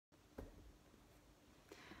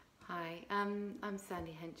Hi, I'm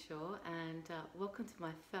Sandy Henshaw, and welcome to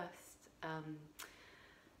my first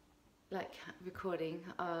recording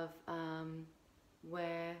of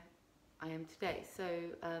where I am today. So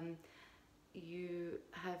you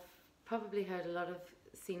have probably heard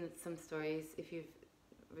seen some stories if you've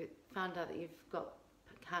found out that you've got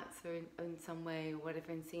cancer in some way or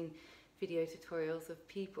whatever, and seen video tutorials of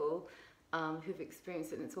people who've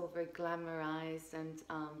experienced it, and it's all very glamorized and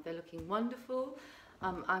they're looking wonderful.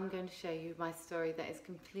 I'm going to show you my story that is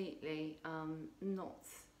completely not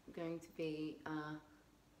going to be,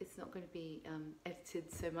 it's not going to be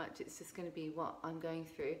edited so much, it's just going to be what I'm going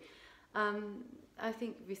through. I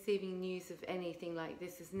think receiving news of anything like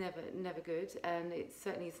this is never good, and it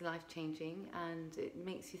certainly is life-changing, and it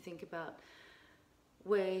makes you think about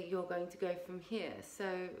where you're going to go from here.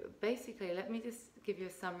 So basically, let me just give you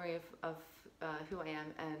a summary of who I am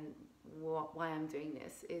and why I'm doing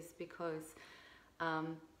this. Is because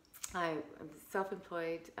I'm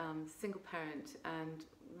self-employed, single parent, and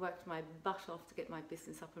worked my butt off to get my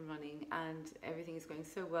business up and running, and everything is going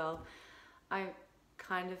so well. I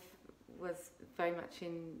kind of was very much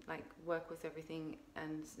in, like, work was everything,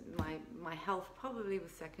 and my health probably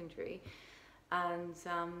was secondary, and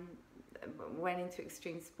went into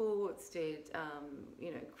extreme sports, did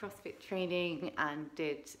CrossFit training, and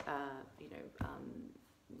did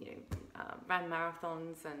ran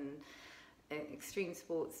marathons and extreme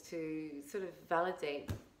sports to sort of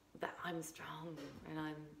validate that I'm strong and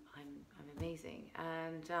I'm amazing,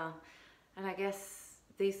 and I guess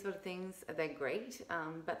these sort of things, they're great,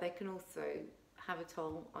 but they can also have a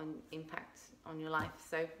toll on impact on your life.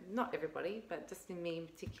 So not everybody, but just in me in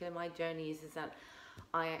particular, my journey is that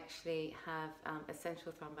I actually have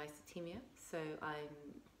essential thrombocythemia. So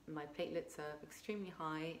my platelets are extremely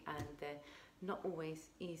high, and they're not always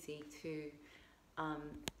easy to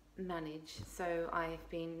manage. So I've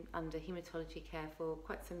been under hematology care for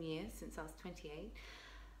quite some years, since I was 28.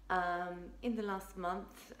 In the last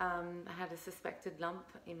month, I had a suspected lump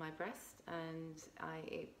in my breast, and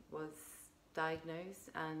it was diagnosed,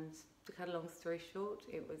 and to cut a long story short,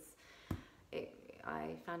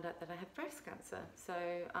 I found out that I had breast cancer. So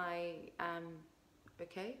I am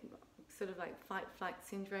sort of like fight-flight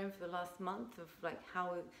syndrome for the last month of, like,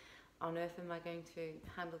 how on earth am I going to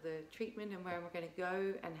handle the treatment, and where am I going to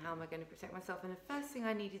go, and how am I going to protect myself? And the first thing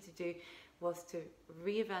I needed to do was to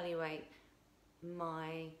reevaluate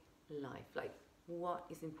my life, like, what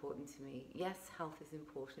is important to me. Yes, health is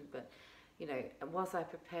important, but was I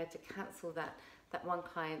prepared to cancel that one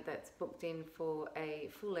client that's booked in for a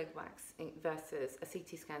full leg wax versus a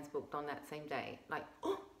CT scan's booked on that same day? Like,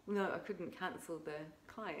 oh no, I couldn't cancel the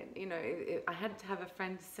client. I had to have a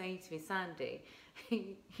friend say to me, Sandy,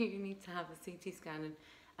 you need to have a CT scan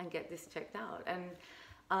and get this checked out.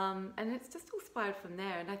 And it's just all spiraled from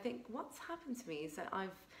there. And I think what's happened to me is that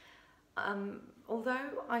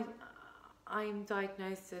although I'm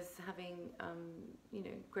diagnosed as having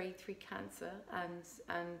grade 3 cancer, and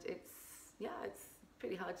it's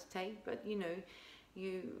pretty hard to take, but you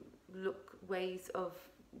look ways of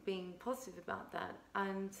being positive about that,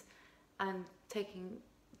 and taking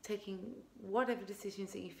whatever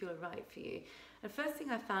decisions that you feel are right for you. And first thing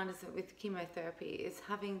I found is that with chemotherapy, is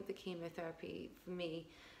having the chemotherapy for me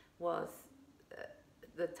was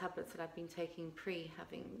the tablets that I've been taking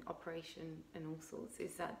having operation and all sorts,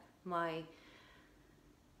 is that my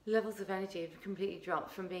levels of energy have completely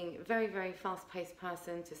dropped from being a very, very fast-paced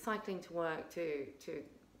person to cycling to work to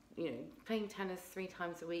playing tennis 3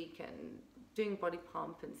 times a week and doing body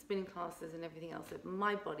pump and spinning classes and everything else. That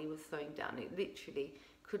my body was slowing down. It literally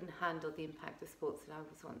couldn't handle the impact of sports that I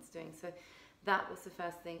was once doing. So that was the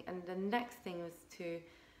first thing. And the next thing was to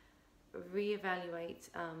reevaluate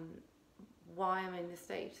why I'm in this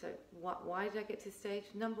stage. So why did I get to this stage?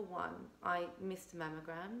 Number one, I missed a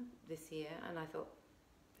mammogram this year, and I thought,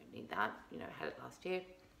 I don't need that. I had it last year.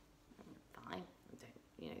 Fine. I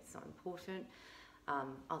don't, it's not important.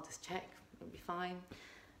 I'll just check. It'll be fine.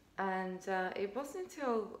 And it wasn't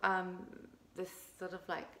until this sort of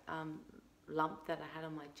lump that I had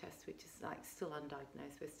on my chest, which is like still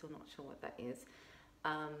undiagnosed. We're still not sure what that is,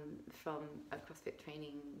 from a CrossFit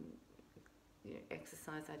training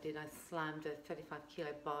exercise I did. I slammed a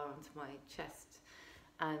 35-kilo bar onto my chest,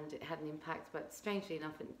 and it had an impact, but strangely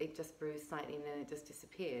enough, it just bruised slightly, and then it just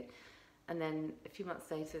disappeared. And then a few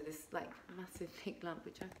months later, this massive big lump,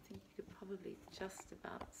 which I think you could probably just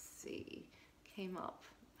about see, came up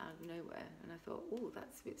out of nowhere. And I thought, oh,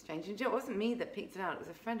 that's a bit strange. And it wasn't me that picked it out, it was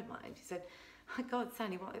a friend of mine. She said, oh God,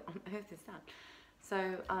 Sandy, what on earth is that?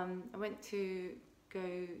 So I went to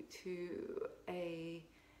go to a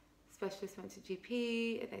specialist went to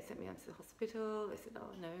GP, they sent me on to the hospital. They said, oh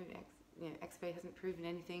no, X-ray hasn't proven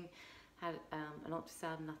anything. Had an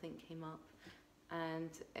ultrasound, nothing came up, and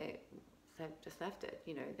so just left it.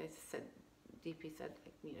 They said, GP said,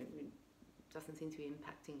 it doesn't seem to be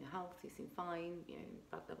impacting your health. You seem fine.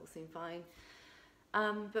 Blood levels seem fine.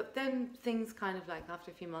 But then things kind of like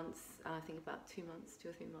after a few months, I think about 2 months, 2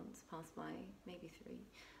 or 3 months passed by, maybe 3,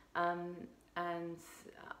 and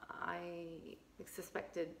I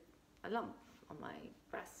suspected a lump on my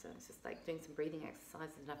breast. So I was just like doing some breathing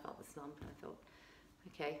exercises, and I felt this lump, and I thought,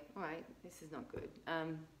 okay, all right, this is not good.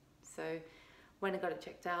 So when I got it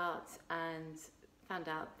checked out and found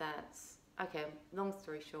out that, okay, long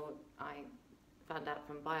story short, I found out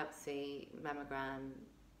from biopsy, mammogram,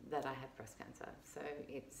 that I had breast cancer. So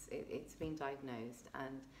it's been diagnosed,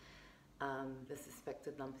 and the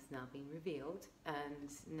suspected lump is now being revealed, and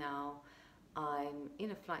now I'm in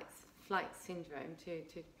a flight syndrome to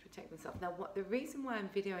protect myself. Now, the reason why I'm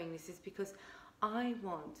videoing this is because I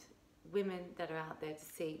want women that are out there to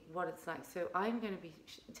see what it's like. So I'm going to be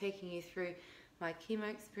taking you through my chemo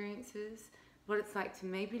experiences, what it's like to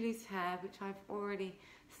maybe lose hair, which I've already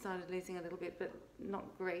started losing a little bit, but not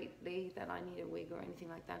greatly, that I need a wig or anything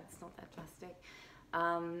like that. It's not that drastic.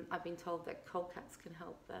 I've been told that cold cuts can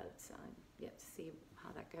help, but I'm yet to see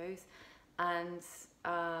how that goes. And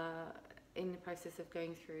in the process of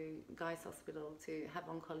going through Guy's Hospital to have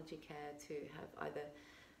oncology care, to have either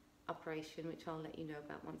operation, which I'll let you know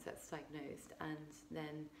about once that's diagnosed, and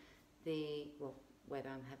then whether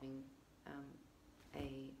I'm having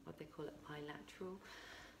what they call it, bilateral,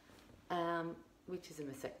 which is a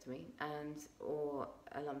mastectomy, or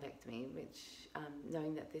a lumpectomy, which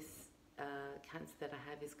knowing that this cancer that I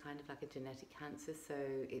have is kind of like a genetic cancer, so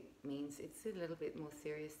it means it's a little bit more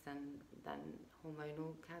serious than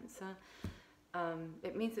hormonal cancer.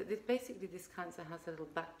 It means that basically this cancer has a little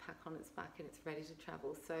backpack on its back and it's ready to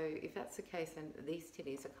travel. So if that's the case, then these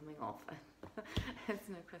titties are coming off. There's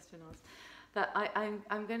no question asked. But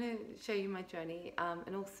I'm going to show you my journey,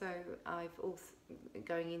 and also I've also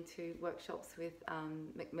going into workshops with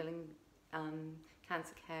Macmillan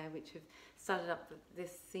Cancer Care, which have started up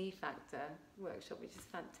this C Factor workshop, which is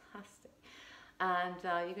fantastic. And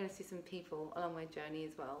you're going to see some people along my journey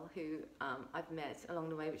as well who I've met along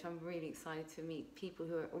the way, which I'm really excited to meet, people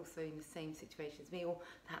who are also in the same situation as me, or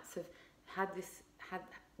perhaps have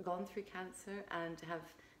gone through cancer and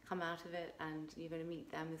have come out of it, and you're going to meet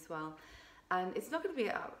them as well. And it's not going to be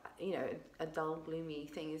a dull, gloomy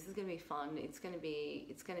thing. This is going to be fun. It's going to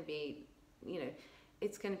be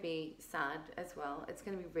sad as well. It's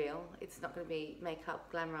going to be real. It's not going to be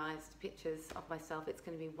makeup, glamorized pictures of myself. It's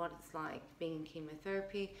going to be what it's like being in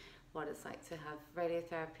chemotherapy, what it's like to have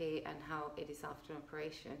radiotherapy, and how it is after an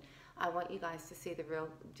operation. I want you guys to see the real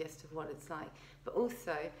gist of what it's like. But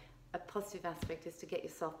also, a positive aspect is to get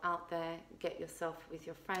yourself out there, get yourself with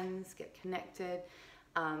your friends, get connected.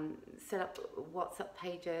 Set up a WhatsApp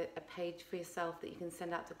page, a page for yourself that you can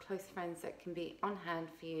send out to close friends that can be on hand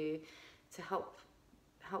for you to help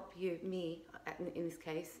me in this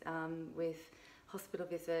case, with hospital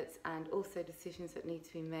visits and also decisions that need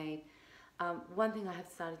to be made. One thing I have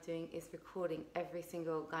started doing is recording every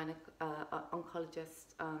single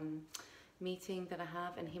oncologist meeting that I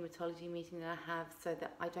have and hematology meeting that I have, so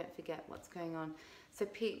that I don't forget what's going on. So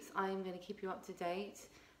peeps, I'm going to keep you up to date.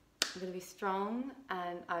 I'm going to be strong,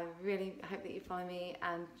 and I really hope that you follow me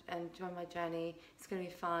and join my journey. It's going to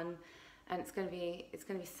be fun, and it's going to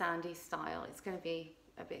be Sandy style. It's going to be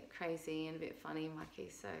a bit crazy and a bit funny and wacky.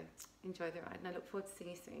 So enjoy the ride, and I look forward to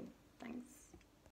seeing you soon. Thanks.